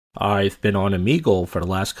I've been on Omegle for the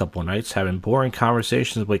last couple of nights having boring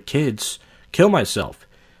conversations with kids. Kill myself.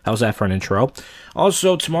 How's that for an intro?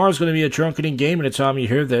 Also, tomorrow's going to be a drunken game by the time you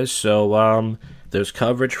hear this, so there's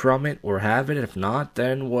coverage from it, or have it. If not,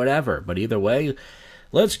 then whatever. But either way,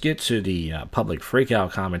 let's get to the public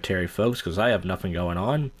freakout commentary, folks, because I have nothing going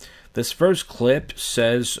on. This first clip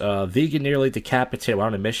says, vegan nearly decapitated while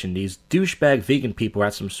on a mission. These douchebag vegan people are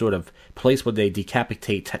at some sort of place where they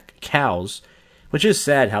decapitate cows, which is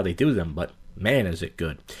sad how they do them, but man, is it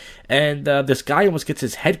good. And this guy almost gets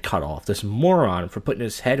his head cut off, this moron, for putting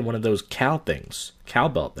his head in one of those cowbell things.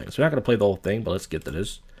 We're not going to play the whole thing, but let's get to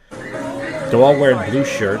this. They're all wearing blue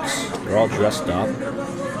shirts. They're all dressed up.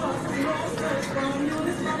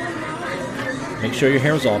 Make sure your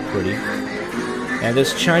hair's all pretty. And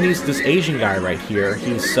this Asian guy right here,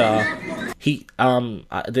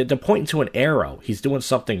 they're pointing to an arrow. He's doing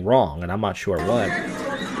something wrong, and I'm not sure what.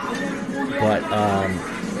 But,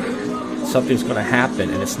 something's going to happen,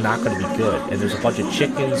 and it's not going to be good. And there's a bunch of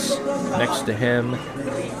chickens next to him.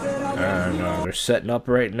 And they're setting up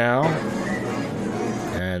right now.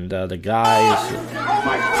 And the guys...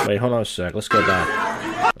 Wait, hold on a sec. Let's go back.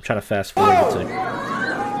 I'm trying to fast forward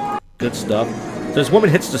to good stuff. So this woman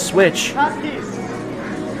hits the switch.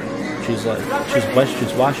 She's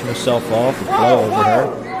washing herself off with blood over her.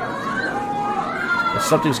 And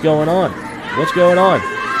something's going on. What's going on?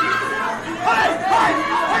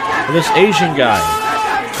 And this Asian guy.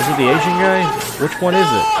 Is it the Asian guy? Which one is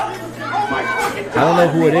it? I don't know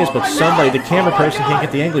who it is, but somebody, the camera person can't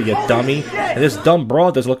get the angle, you dummy. And this dumb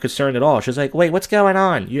broad doesn't look concerned at all. She's like, wait, what's going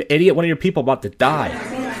on? You idiot, one of your people about to die.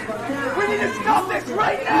 We need to stop this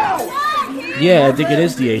right now! Yeah, I think it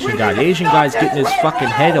is the Asian guy. The Asian guy's getting his fucking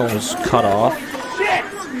head almost cut off.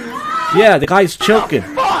 Yeah, the guy's choking.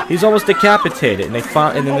 He's almost decapitated, and then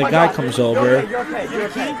the guy comes over,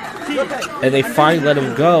 and they finally let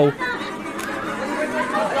him go.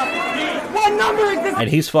 What number is this? And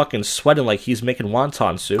he's fucking sweating like he's making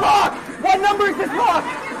wonton soup. Lock! What number is this lock?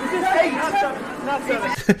 Is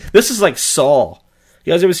this 8? This is like Saw.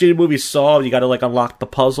 You guys ever seen the movie Saw? You gotta like unlock the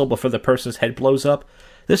puzzle before the person's head blows up.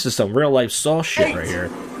 This is some real life Saw shit right here.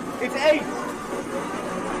 It's 8.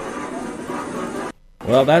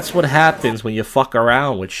 Well, that's what happens when you fuck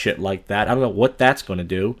around with shit like that. I don't know what that's going to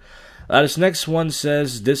do. This next one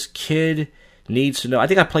says, this kid needs to know. I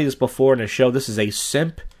think I played this before in the show. This is a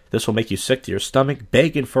simp. This will make you sick to your stomach.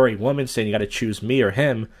 Begging for a woman, saying you got to choose me or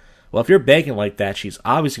him. Well, if you're begging like that, she's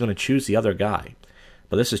obviously going to choose the other guy.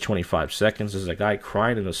 But this is 25 seconds. This is a guy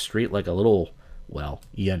crying in the street like a little, well,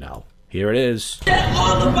 you know. Here it is. Get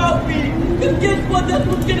all about me. Because guess what? That's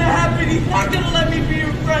what's going to happen. He's not going to let me be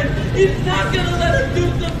your friend. He's not going to let us do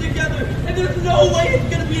something together. And there's no way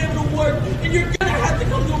it's going to be able to work. And you're going to have to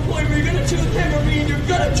come to a point where you're going to choose him or me, and you're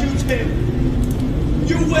going to choose him.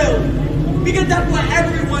 You will. Because that's what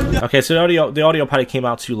everyone does. Okay, so the audio probably came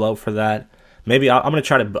out too low for that. Maybe I'm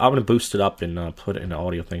gonna boost it up and put it in the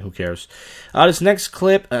audio thing. Who cares? This next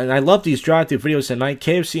clip, and I love these drive-through videos at night.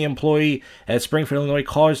 KFC employee at Springfield, Illinois,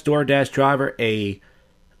 calls DoorDash driver a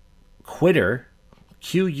quitter.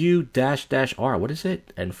 QU-R. What is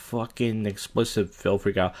it? And fucking explicit Phil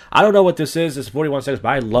freak out. I don't know what this is. It's 41 seconds, but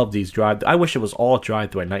I love these drive. I wish it was all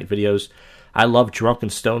drive-through at night videos. I love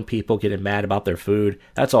drunken stone people getting mad about their food.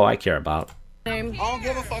 That's all I care about. I don't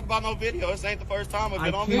give a fuck about no video. This ain't the first time I've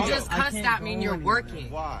been on You video. just cussed at me and you're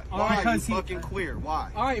working. Why? Why are you fucking queer?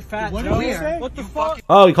 Why? Alright, fat Joe. What the fuck?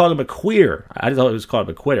 Oh, he called him a queer. I thought it was called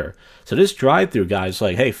him a quitter. So this drive-through guy's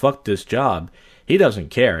like, hey, fuck this job. He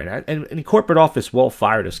doesn't care. And the corporate office will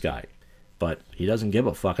fire this guy. But he doesn't give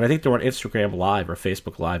a fuck. And I think they're on Instagram Live or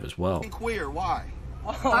Facebook Live as well. Queer? Why?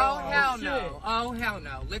 Oh, hell no. Oh, hell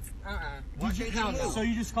no. Let's, hell no. So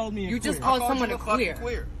you just called me a You queer. just called someone a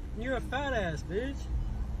queer. You're a fat ass, bitch.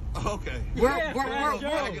 Okay. We're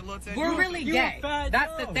really You gay. a fat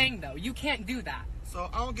That's Joe. the thing, though. You can't do that. So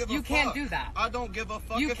I don't give a You fuck. can't do that. I don't give a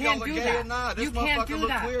fuck You if can't y'all are do gay that. or not. This You can't motherfucker do look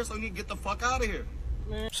that. queer, so you need to get the fuck out of here.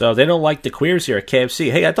 So they don't like the queers here at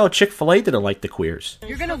KFC. Hey, I thought Chick-fil-A didn't like the queers.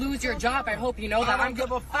 You're gonna lose your job. I hope you know that. I don't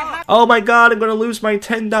give a fuck. Oh my god, I'm going to lose my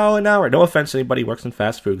 $10 an hour. No offense to anybody who works in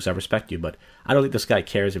fast food, because I respect you, but I don't think this guy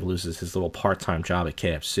cares if he loses his little part-time job at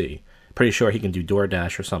KFC. Pretty sure he can do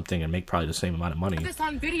DoorDash or something and make probably the same amount of money. This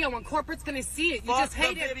on video and corporate's gonna see it. You Fuck just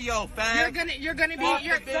hate the it. video, fag. You're gonna be. Fuck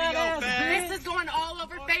You're, the video, fag. this is going all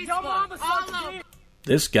over Facebook. All over.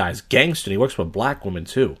 This guy's gangster. He works with black women,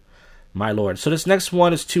 too. My lord. So this next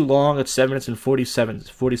one is too long. It's 7 minutes and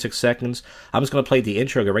 46 seconds. I'm just going to play the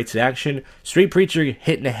intro, get right to the action. Street preacher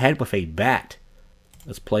hitting the head with a bat.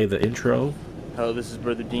 Let's play the intro. Hello, this is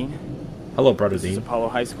Brother Dean. Hello, Brother This is Dean. Apollo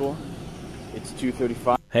High School. It's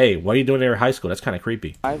 2:35. Hey, what are you doing there at high school? That's kind of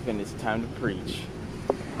creepy. And it's time to preach.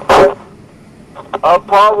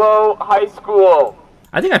 Apollo High School.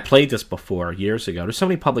 I think I played this before, years ago. There's so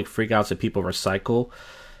many public freakouts that people recycle.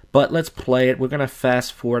 But let's play it. We're going to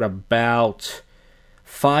fast forward about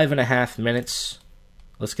 5.5 minutes.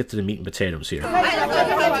 Let's get to the meat and potatoes here. I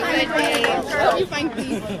hope you find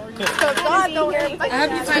peace. I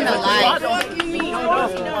hope you find a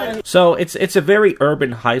life. So it's a very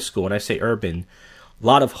urban high school. When I say urban, a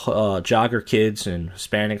lot of jogger kids and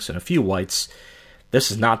Hispanics and a few whites. This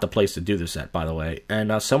is not the place to do this at, by the way.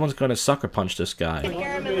 And someone's going to sucker punch this guy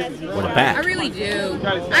with a bat. I really do.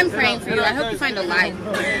 I'm praying for you. I hope you find a life.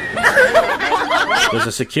 There's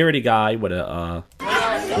a security guy with a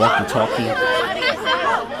walkie-talkie.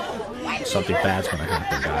 Something bad's going to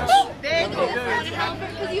happen, guys.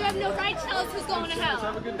 Because you have no right to tell us who's going to hell.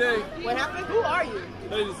 Have a good day. What happened? Who are you?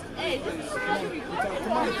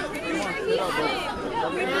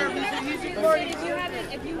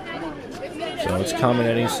 So it's coming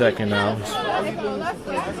any second now.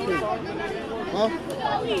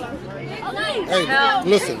 Hey,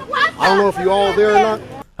 listen, I don't know if you all there or not.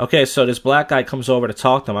 Okay, so this black guy comes over to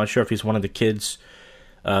talk to him. I'm not sure if he's one of the kids'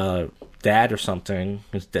 dad or something.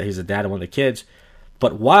 He's the dad of one of the kids.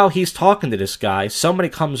 But while he's talking to this guy, somebody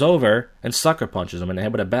comes over and sucker punches him in the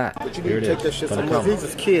head with a bat. But you need to take that shit somewhere. These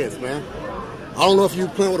is kids, man. I don't know if you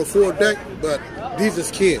playing with a full deck, but these is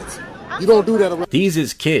kids. You don't do that around. These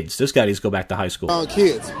is kids. This guy needs to go back to high school.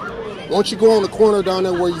 Kids. Why don't you go on the corner down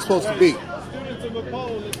there where you're supposed to be?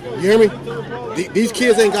 You hear me? These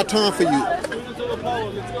kids ain't got time for you.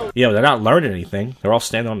 Yeah, they're not learning anything. They're all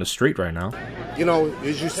standing on the street right now. You know,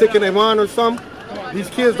 is you sick in their mind or something? These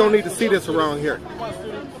kids don't need to see this around here.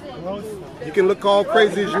 You can look all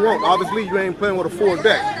crazy as you want. Obviously, you ain't playing with a full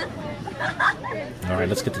deck. All right,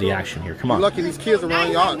 let's get to the action here. Come on. You're lucky these kids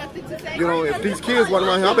around y'all. You know, if these kids weren't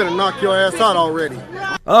around here, I better knock your ass out already.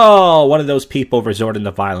 Oh, one of those people resorting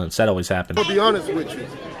to violence. That always happens. I'll be honest with you.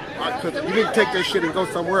 Because you need to take that shit and go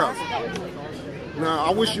somewhere else. Now,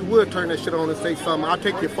 I wish you would turn that shit on and say something. I'll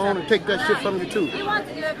take your phone and take that shit from you, too.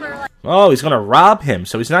 Oh, he's going to rob him.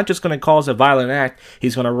 So he's not just going to cause a violent act.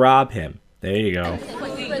 He's going to rob him. There you go.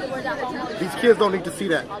 These kids don't need to see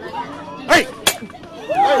that. Hey!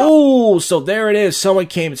 Ooh, so there it is. Someone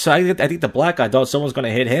came. So I think the black guy thought someone's going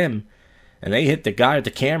to hit him. And they hit the guy with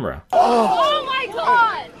the camera. Oh my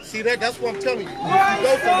God! See that? That's what I'm telling you. If you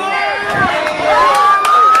go somewhere.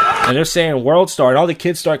 And they're saying World Star, and all the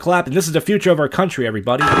kids start clapping. This is the future of our country,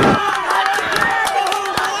 everybody.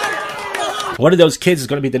 One of those kids is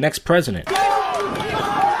going to be the next president.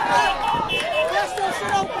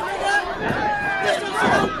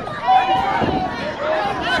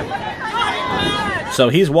 So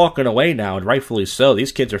he's walking away now, and rightfully so.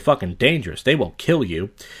 These kids are fucking dangerous. They will kill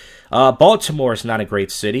you. Baltimore is not a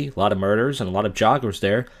great city. A lot of murders and a lot of joggers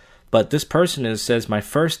there. But this person says, my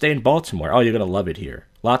first day in Baltimore. Oh, you're going to love it here.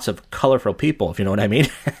 Lots of colorful people, if you know what I mean.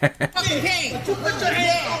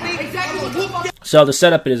 So the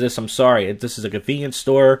setup is this. I'm sorry. This is a convenience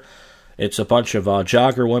store. It's a bunch of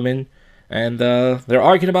jogger women. And they're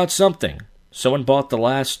arguing about something. Someone bought the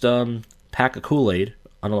last pack of Kool-Aid.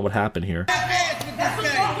 I don't know what happened here.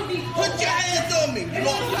 Put your hands on me, you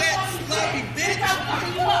little fat, sloppy bitch.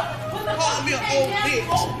 Call me an old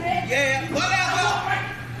bitch. Yeah, whatever.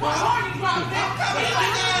 Whatever.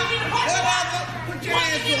 Put your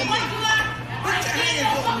hands on me. Put your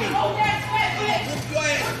hands on me.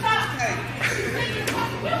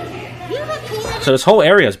 So this whole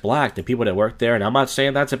area is black, the people that work there, and I'm not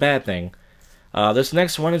saying that's a bad thing. This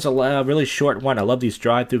next one is a really short one. I love these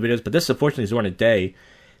drive-through videos, but this unfortunately is during the day.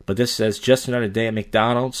 But this says, just another day at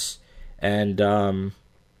McDonald's. And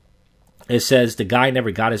it says, the guy never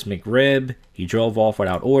got his McRib. He drove off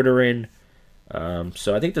without ordering.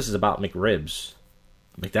 So I think this is about McRibs.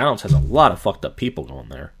 McDonald's has a lot of fucked up people going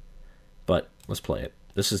there. But let's play it.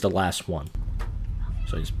 This is the last one.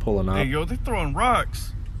 So he's pulling up. Hey, yo, they throwing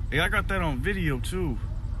rocks. Hey, I got that on video, too.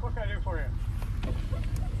 What can I do for you?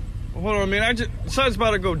 Well, hold on, man. Sun's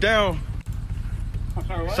about to go down. I'm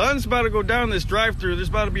sorry, what? Sun's about to go down this drive-thru. There's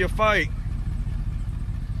about to be a fight.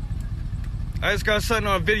 I just got something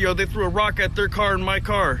on video. They threw a rock at their car and my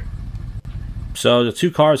car. So the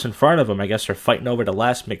two cars in front of them, I guess, are fighting over the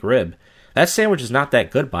last McRib. That sandwich is not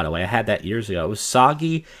that good, by the way. I had that years ago. It was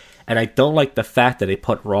soggy, and I don't like the fact that they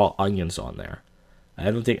put raw onions on there. I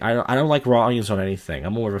don't like raw onions on anything.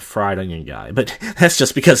 I'm more of a fried onion guy, but that's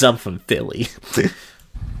just because I'm from Philly.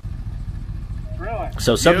 Really?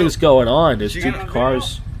 So something's going on. There's two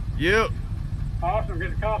cars. Yep. Awesome,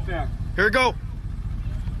 get the cops down. Here we go.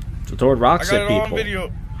 So throwing rocks at I got it all on people.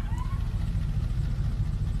 video.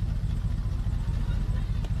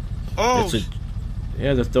 Oh.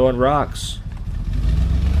 Yeah, they're throwing rocks.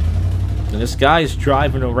 And this guy's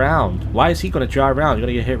driving around. Why is he going to drive around? You're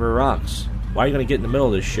going to get hit with rocks. Why are you going to get in the middle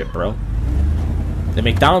of this shit, bro? The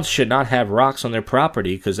McDonald's should not have rocks on their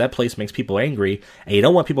property because that place makes people angry, and you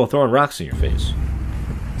don't want people throwing rocks in your face.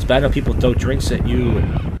 It's bad when people throw drinks at you.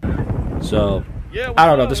 So, I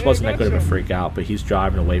don't know. This wasn't that good of a freak out, but he's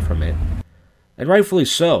driving away from it. And rightfully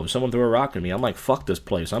so. Someone threw a rock at me. I'm like, fuck this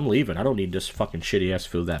place. I'm leaving. I don't need this fucking shitty-ass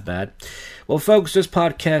food that bad. Well, folks, this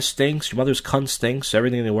podcast stinks. Your mother's cunt stinks.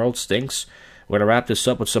 Everything in the world stinks. We're going to wrap this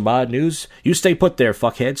up with some odd news. You stay put there,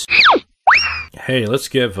 fuckheads. Hey, let's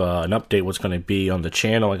give an update what's going to be on the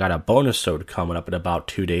channel. I got a bonus episode coming up in about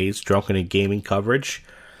 2 days. Drunken and Gaming coverage.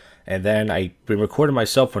 And then I've been recording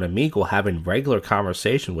myself on Omegle having regular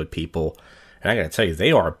conversation with people. And I gotta tell you,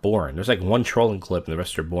 they are boring. There's like one trolling clip and the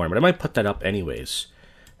rest are boring. But I might put that up anyways.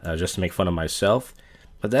 Just to make fun of myself.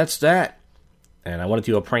 But that's that. And I want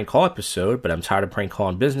to do a prank call episode. But I'm tired of prank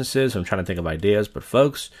calling businesses. I'm trying to think of ideas. But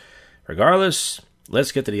folks, regardless,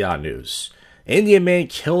 let's get to the odd news. Indian man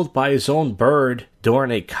killed by his own bird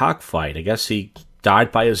during a cockfight. I guess he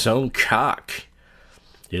died by his own cock.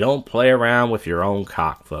 You don't play around with your own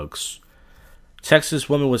cock, folks. Texas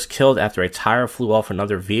woman was killed after a tire flew off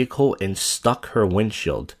another vehicle and stuck her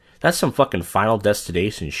windshield. That's some fucking Final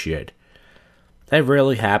Destination shit. That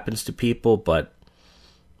rarely happens to people, but...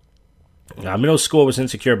 middle school was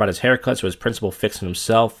insecure about his haircut, so his principal fixed it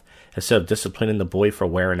himself instead of disciplining the boy for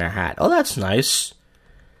wearing a hat. Oh, that's nice.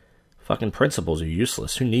 Fucking principals are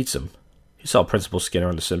useless. Who needs them? You saw Principal Skinner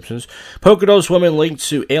on The Simpsons. Poconos woman linked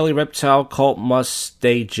to alien reptile cult must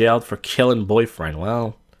stay jailed for killing boyfriend.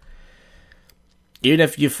 Well, even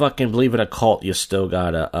if you fucking believe in a cult, you still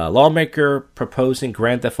got a lawmaker proposing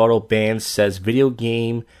Grand Theft Auto ban says video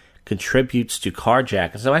game contributes to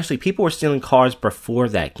carjacking. So actually, people were stealing cars before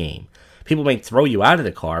that game. People may throw you out of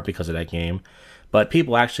the car because of that game, but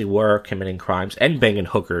people actually were committing crimes and banging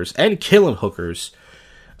hookers and killing hookers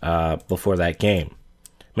before that game.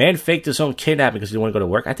 Man faked his own kidnapping because he didn't want to go to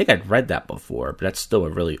work. I think I'd read that before, but that's still a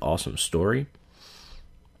really awesome story.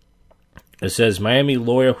 It says, Miami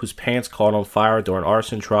lawyer whose pants caught on fire during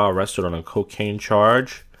arson trial arrested on a cocaine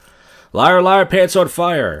charge. Liar, liar, pants on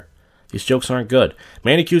fire. These jokes aren't good.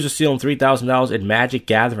 Man accused of stealing $3,000 in Magic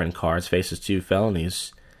Gathering cards faces 2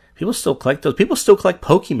 felonies. People still collect those. People still collect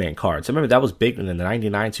Pokemon cards. I remember that was big in the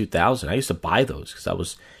 99, 2000. I used to buy those because I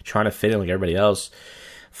was trying to fit in like everybody else.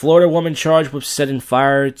 Florida woman charged with setting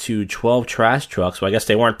fire to 12 trash trucks. Well, I guess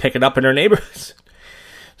they weren't picking up in her neighborhoods.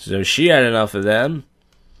 So she had enough of them.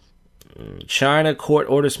 China court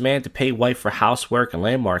orders man to pay wife for housework and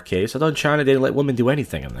landmark case. I thought in China they didn't let women do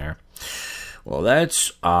anything in there. Well,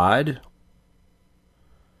 that's odd.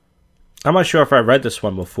 I'm not sure if I read this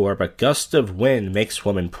one before, but gust of wind makes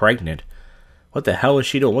woman pregnant. What the hell is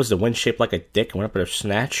she doing? Was the wind shaped like a dick and went up at her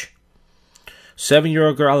snatch?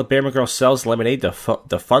 7-year-old girl, Alabama girl, sells lemonade to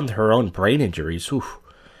fund her own brain injuries. Oof.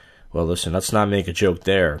 Well, listen, let's not make a joke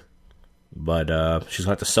there. But she's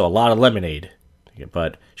going to have to sell a lot of lemonade.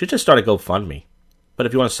 But she just started GoFundMe. But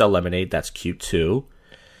if you want to sell lemonade, that's cute too.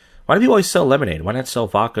 Why do people always sell lemonade? Why not sell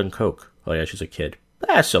vodka and Coke? Oh yeah, she's a kid.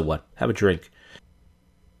 So what? Have a drink.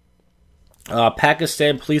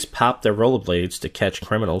 Pakistan police pop their rollerblades to catch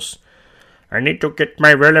criminals. I need to get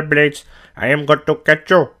my rollerblades. I am going to catch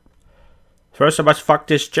you. First, I must fuck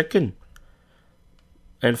this chicken.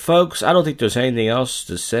 And folks, I don't think there's anything else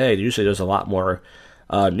to say. Usually there's a lot more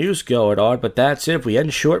news going on, but that's it. We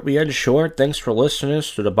end short, we end short. Thanks for listening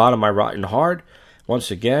to the bottom of my rotten heart.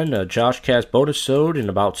 Once again, JoshCast bonus episode in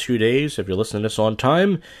about 2 days, if you're listening to this on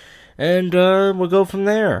time. And we'll go from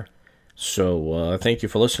there. So, thank you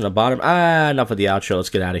for listening to bottom. Enough of the outro. Let's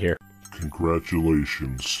get out of here.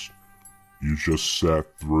 Congratulations. You just sat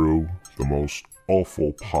through the most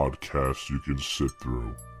awful podcast you can sit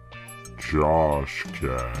through. JoshCast.